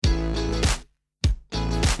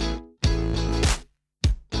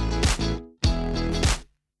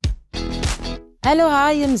Hello,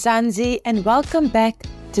 hi, I'm Zanzi, and welcome back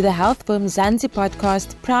to the Health for Mzansi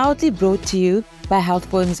podcast, proudly brought to you by Health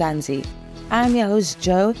for Mzansi. I'm your host,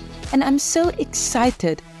 Joe, and I'm so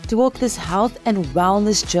excited to walk this health and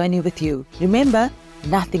wellness journey with you. Remember,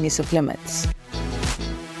 nothing is off limits.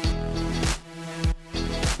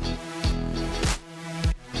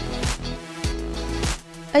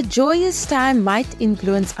 A joyous time might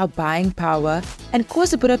influence our buying power and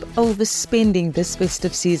cause a bit of overspending this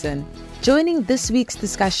festive season. Joining this week's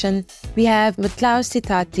discussion, we have Matlou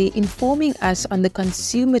Setati informing us on the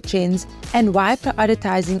consumer trends and why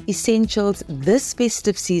prioritizing essentials this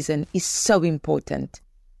festive season is so important.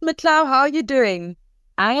 Matlou, how are you doing?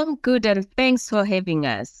 I am good, and thanks for having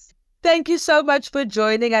us. Thank you so much for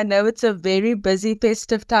joining. I know it's a very busy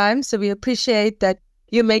festive time, so we appreciate that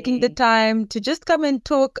you're making the time to just come and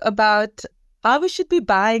talk about how we should be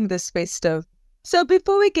buying this festive. So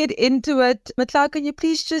before we get into it, Matlou, can you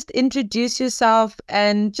please just introduce yourself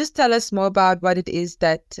and just tell us more about what it is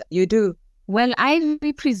that you do? Well, I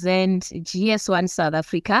represent GS1 South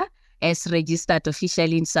Africa as registered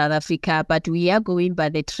officially in South Africa, but we are going by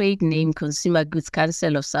the trade name Consumer Goods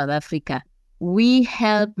Council of South Africa. We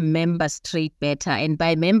help members trade better, and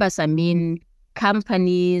by members I mean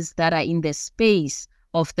companies that are in the space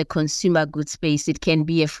of the consumer goods space. It can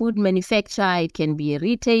be a food manufacturer, it can be a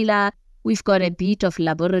retailer. We've got a bit of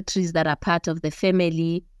laboratories that are part of the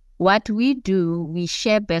family. What we do, we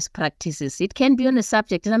share best practices. It can be on a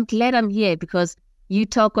subject, and I'm glad I'm here because you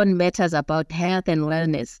talk on matters about health and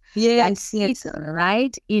wellness. Yes. It's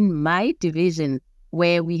right in my division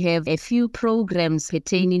where we have a few programs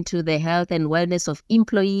pertaining to the health and wellness of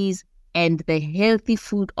employees and the healthy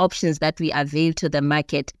food options that we avail to the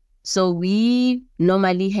market. So we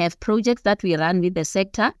normally have projects that we run with the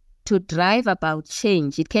sector to drive about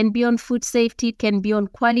change. It can be on food safety, it can be on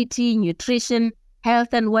quality, nutrition,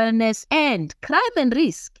 health and wellness, and crime and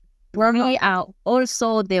risk. We are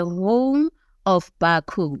also the home of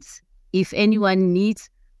barcodes. If anyone needs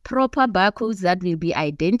proper barcodes that will be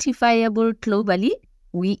identifiable globally,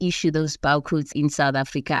 we issue those barcodes in South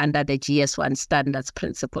Africa under the GS1 standards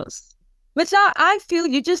principles. Matlou, I feel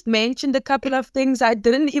you just mentioned a couple of things I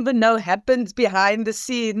didn't even know happens behind the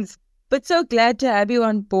scenes, but so glad to have you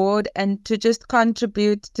on board and to just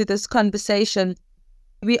contribute to this conversation.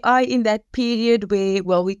 We are in that period where,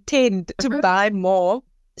 we tend to buy more.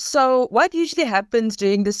 So what usually happens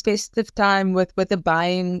during this festive time with the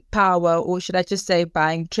buying power, or should I just say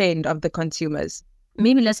buying trend of the consumers?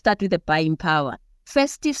 Maybe let's start with the buying power.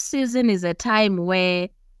 Festive season is a time where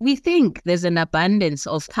we think there's an abundance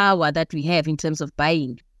of power that we have in terms of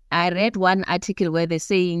buying. I read one article where they're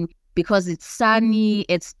saying because it's sunny,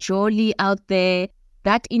 it's jolly out there,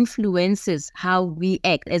 that influences how we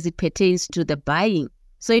act as it pertains to the buying.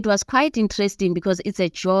 So it was quite interesting because it's a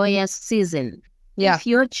joyous season. Yeah. If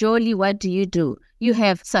you're jolly, what do? You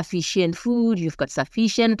have sufficient food, you've got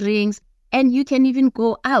sufficient drinks, and you can even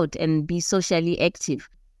go out and be socially active.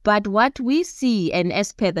 But what we see, and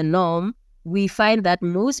as per the norm, we find that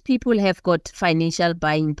most people have got financial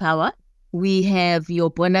buying power. We have your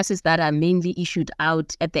bonuses that are mainly issued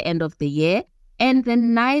out at the end of the year. And the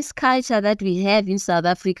nice culture that we have in South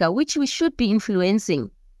Africa, which we should be influencing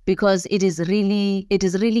because it is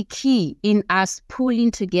really key in us pulling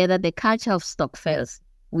together the culture of stokvels,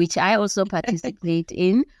 which I also participate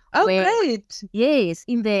in. Oh, great. Yes,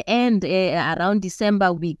 in the end, around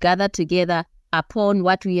December, we gather together upon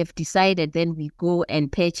what we have decided, then we go and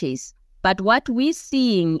purchase. But what we're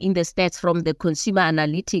seeing in the stats from the consumer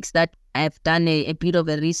analytics that I've done a bit of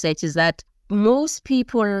a research is that most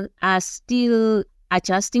people are still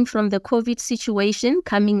adjusting from the COVID situation,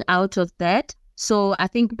 coming out of that. So I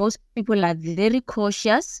think most people are very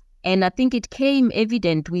cautious. And I think it came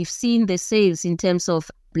evident. We've seen the sales in terms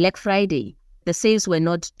of Black Friday. The sales were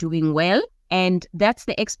not doing well. And that's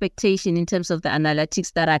the expectation in terms of the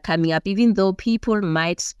analytics that are coming up. Even though people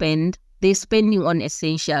might spend, they're spending on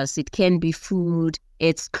essentials. It can be food,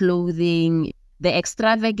 it's clothing. The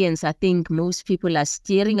extravagance, I think most people are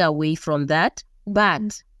steering away from that.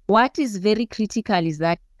 But what is very critical is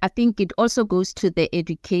that I think it also goes to the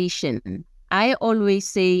education. I always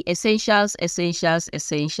say essentials.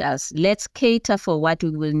 Let's cater for what we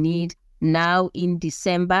will need now in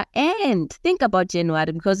December, and think about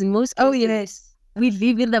January, because in most cases, we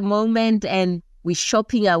live in the moment and we're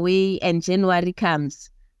shopping away, and January comes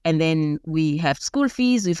and then we have school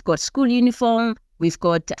fees, we've got school uniform, we've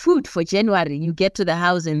got food for January. You get to the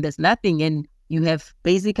house and there's nothing, and you have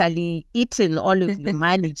basically eaten all of the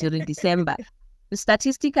money during December.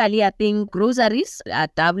 Statistically, I think groceries are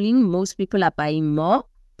doubling. Most people are buying more.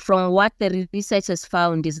 from what the research has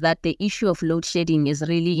found is that the issue of load shedding is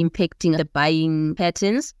really impacting the buying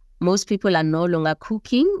patterns. Most people are no longer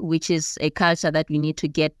cooking, which is a culture that we need to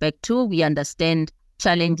get back to. We understand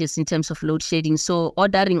challenges in terms of load shedding. So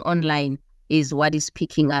ordering online is what is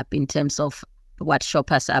picking up in terms of what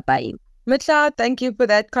shoppers are buying. Matlou, thank you for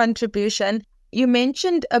that contribution. You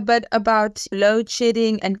mentioned a bit about load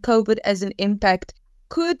shedding and COVID as an impact.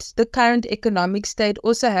 Could the current economic state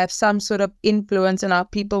also have some sort of influence on how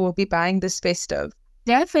people will be buying this festive?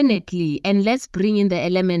 Definitely. And let's bring in the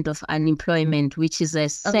element of unemployment, which is a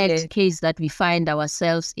sad case that we find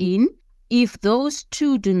ourselves in. If those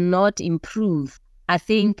two do not improve, I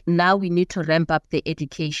think now we need to ramp up the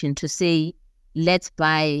education to say, let's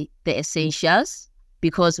buy the essentials,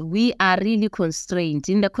 because we are really constrained.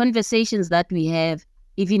 In the conversations that we have,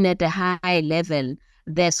 even at a high level,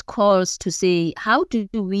 there's calls to say, how do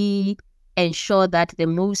we ensure that the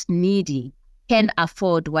most needy can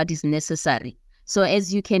afford what is necessary? So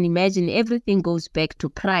as you can imagine, everything goes back to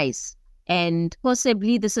price. And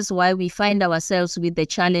possibly this is why we find ourselves with the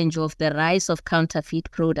challenge of the rise of counterfeit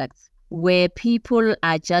products, where people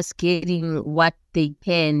are just getting what they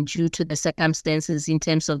can due to the circumstances in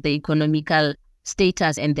terms of the economical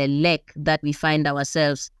status and the lack that we find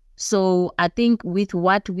ourselves. So I think with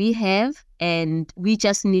what we have, and we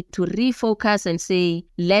just need to refocus and say,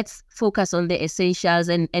 let's focus on the essentials.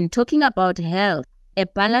 And talking about health, a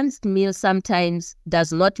balanced meal sometimes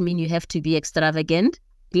does not mean you have to be extravagant.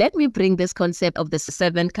 Let me bring this concept of the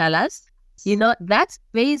 7 colors. You know, that's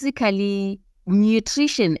basically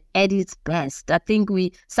nutrition at its best. I think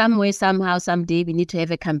we somewhere, somehow, someday we need to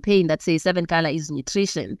have a campaign that says 7 color is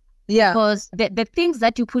nutrition. Yeah. Because the things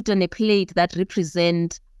that you put on a plate that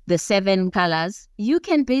represent the 7 colors, you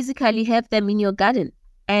can basically have them in your garden.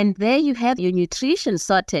 And there you have your nutrition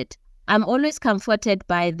sorted. I'm always comforted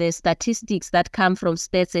by the statistics that come from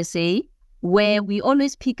Stats SA, where we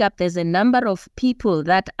always pick up there's a number of people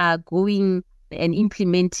that are going and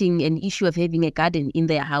implementing an issue of having a garden in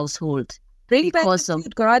their household. Because of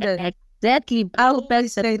garden. Exactly. I'll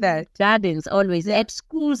always say that. Gardens always, at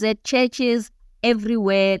schools, at churches,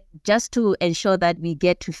 everywhere, just to ensure that we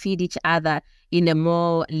get to feed each other in a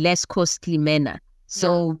more less costly manner.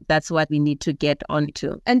 So that's what we need to get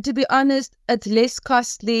onto. And to be honest, it's less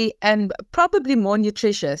costly and probably more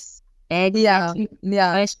nutritious. Exactly.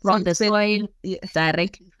 Yeah. Fresh from the soil,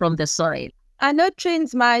 directly from the soil. I know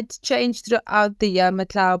trends might change throughout the year,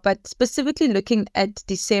 Matlou, but specifically looking at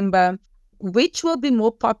December, which will be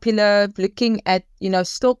more popular, looking at,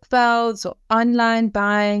 Stokvels or online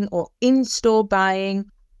buying or in-store buying?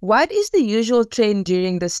 What is the usual trend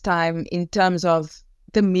during this time in terms of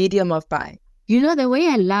the medium of buying? The way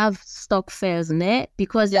I love stock fairs,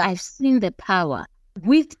 because I've seen the power.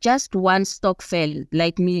 With just one stock fair,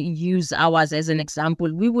 like me use ours as an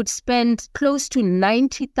example, we would spend close to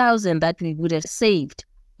 90,000 that we would have saved.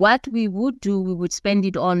 What we would do, we would spend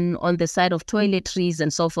it on the side of toiletries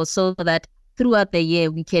and so forth, so that throughout the year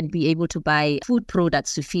we can be able to buy food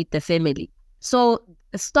products to feed the family. So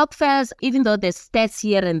stock fairs, even though there's stats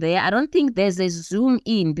here and there, I don't think there's a zoom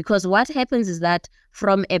in, because what happens is that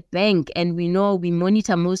from a bank, and we know we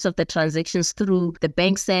monitor most of the transactions through the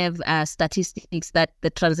banks have statistics that the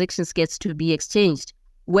transactions gets to be exchanged.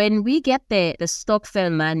 When we get the stock fair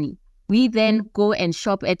money, we then go and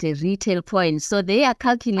shop at a retail point. So they are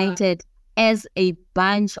calculated as a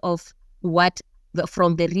bunch of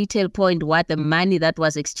from the retail point, what the money that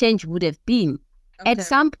was exchanged would have been. Okay. At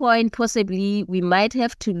some point, possibly, we might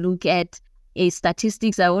have to look at a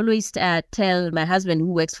statistics. I always tell my husband,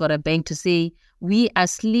 who works for a bank, to say we are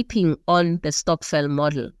sleeping on the stokvel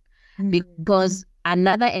model, because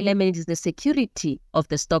another element is the security of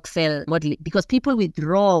the stokvel model, because people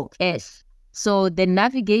withdraw cash. So the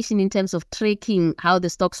navigation in terms of tracking how the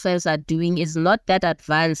stokvels are doing is not that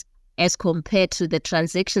advanced as compared to the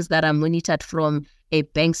transactions that are monitored from a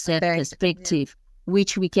bank's perspective,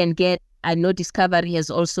 which we can get. I know Discovery has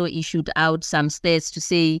also issued out some stats to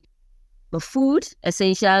say food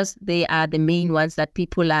essentials, they are the main ones that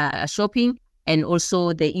people are shopping, and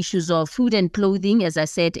also the issues of food and clothing, as I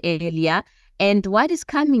said earlier. And what is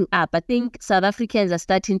coming up, I think South Africans are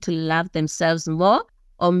starting to love themselves more,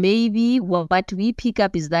 or maybe what we pick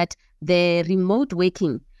up is that the remote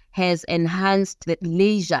working has enhanced the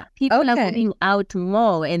leisure. People are going out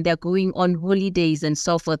more and they're going on holidays and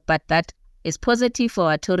so forth, but that is positive for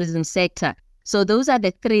our tourism sector. So those are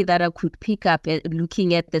the 3 that I could pick up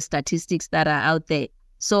looking at the statistics that are out there.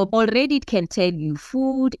 So already it can tell you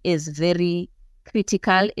food is very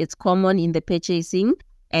critical. It's common in the purchasing,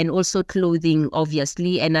 and also clothing,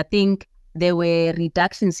 obviously. And I think there were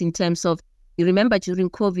reductions in terms of You remember during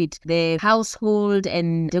COVID, the household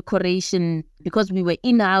and decoration, because we were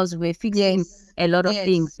in-house, we were fixing a lot of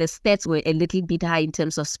things. The stats were a little bit high in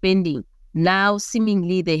terms of spending. Now,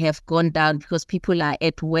 seemingly, they have gone down because people are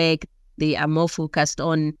at work. They are more focused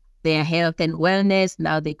on their health and wellness.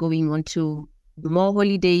 Now they're going on to more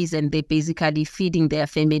holidays and they're basically feeding their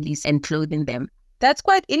families and clothing them. That's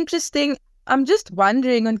quite interesting. I'm just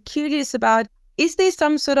wondering and curious about, is there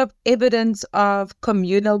some sort of evidence of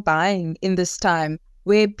communal buying in this time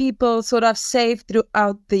where people sort of save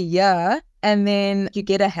throughout the year and then you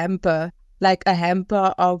get a hamper, like a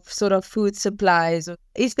hamper of sort of food supplies?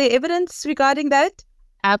 Is there evidence regarding that?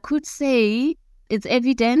 I could say it's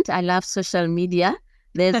evident. I love social media.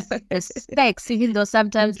 There's specs, even though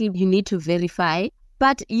sometimes you need to verify.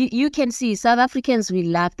 But you can see South Africans, we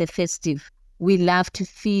love the festive. We love to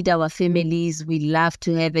feed our families. We love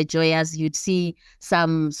to have a joyous. You'd see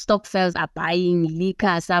some stokvels are buying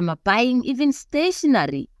liquor, some are buying even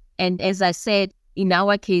stationery. And as I said, in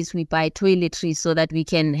our case, we buy toiletries so that we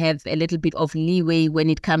can have a little bit of leeway when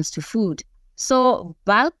it comes to food. So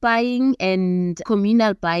bulk buying and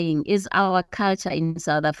communal buying is our culture in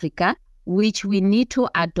South Africa, which we need to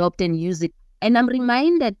adopt and use it. And I'm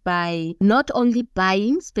reminded by not only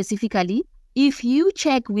buying specifically, if you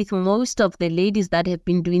check with most of the ladies that have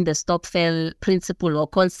been doing the stokvel principle or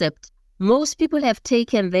concept, most people have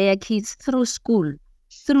taken their kids through school,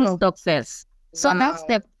 through stokvels. So that's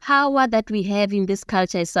the power that we have in this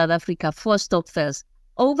culture in South Africa for stokvels.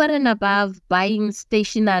 Over and above buying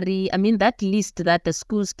stationery, I mean, that list that the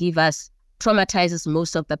schools give us traumatizes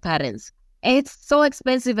most of the parents. It's so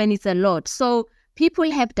expensive and it's a lot. So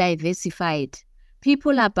people have diversified.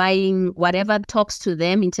 People are buying whatever talks to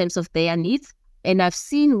them in terms of their needs. And I've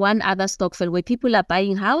seen one other stokvel where people are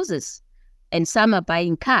buying houses and some are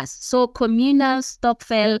buying cars. So communal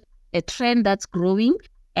stokvel, a trend that's growing,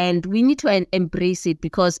 and we need to embrace it,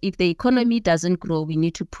 because if the economy doesn't grow, we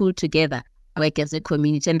need to pull together, work as a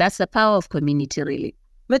community. And that's the power of community, really.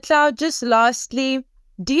 Matlou, just lastly,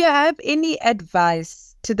 do you have any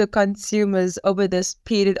advice to the consumers over this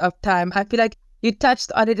period of time? I feel like you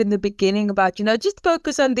touched on it in the beginning about, just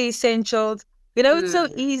focus on the essentials. It's so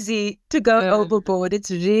easy to go overboard. It's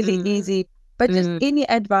really easy. But just any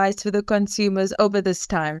advice for the consumers over this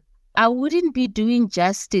time? I wouldn't be doing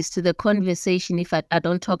justice to the conversation if I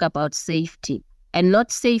don't talk about safety, and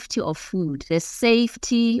not safety of food, the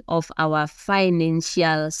safety of our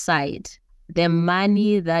financial side, the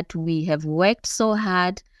money that we have worked so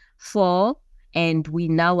hard for, and we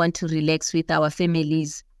now want to relax with our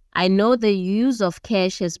families. I know the use of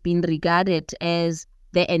cash has been regarded as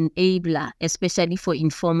the enabler, especially for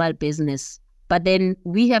informal business. But then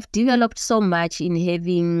we have developed so much in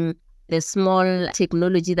having the small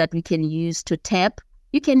technology that we can use to tap.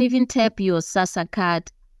 You can even tap your SASSA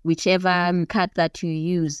card, whichever card that you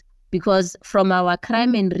use, because from our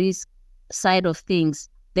crime and risk side of things,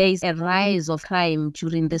 there is a rise of crime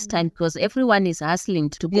during this time because everyone is hustling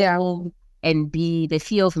to go home and the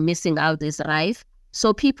fear of missing out is rife.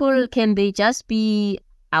 So people, they just be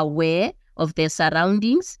aware of their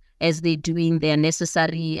surroundings as they're doing their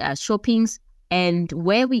necessary shoppings. And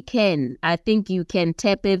where we can, I think you can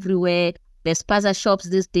tap everywhere. The spaza shops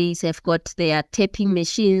these days have got their tapping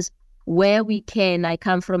machines. Where we can, I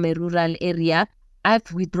come from a rural area, I've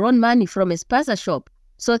withdrawn money from a spaza shop.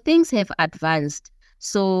 So things have advanced.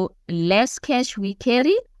 So less cash we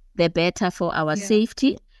carry, the better for our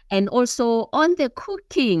safety. And also on the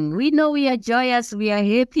cooking, we know we are joyous, we are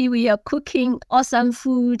happy, we are cooking awesome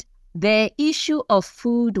food. The issue of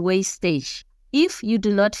food wastage, if you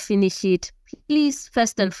do not finish it, please,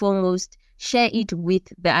 first and foremost, share it with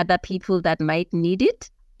the other people that might need it.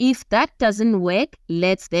 If that doesn't work,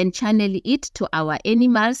 let's then channel it to our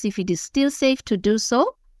animals if it is still safe to do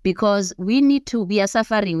so, because we are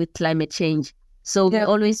suffering with climate change. So we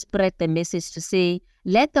always spread the message to say,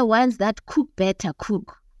 let the ones that cook better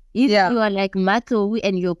cook. If you are like Matlou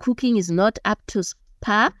and your cooking is not up to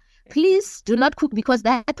par, please do not cook, because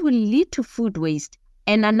that will lead to food waste.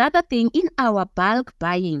 And another thing, in our bulk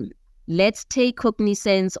buying, let's take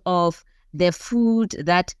cognizance of the food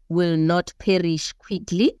that will not perish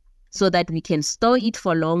quickly so that we can store it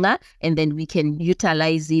for longer and then we can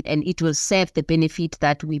utilize it and it will serve the benefit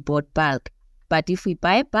that we bought bulk. But if we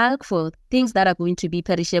buy bulk for things that are going to be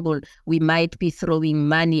perishable, we might be throwing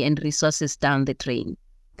money and resources down the drain.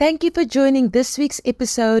 Thank you for joining this week's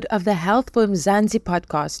episode of the Health for Mzansi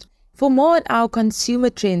podcast. For more on our consumer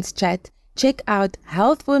trends chat, check out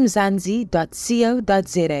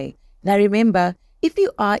healthformzansi.co.za. Now remember, if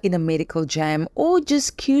you are in a medical jam or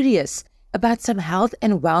just curious about some health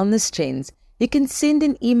and wellness trends, you can send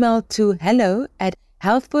an email to hello@healthformzansi.co.za.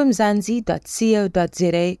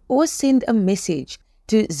 healthformzansi.co.za or send a message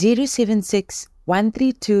to 076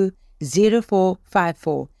 132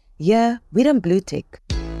 0454. Yeah, we're in Blue Tick.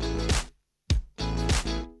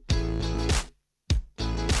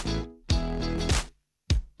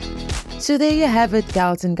 So there you have it,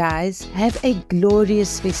 gals and guys. Have a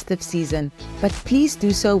glorious festive season, but please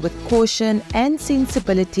do so with caution and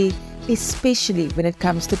sensibility, especially when it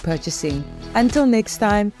comes to purchasing. Until next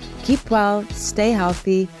time, keep well, stay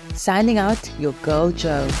healthy. Signing out, your girl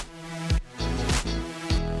Jo.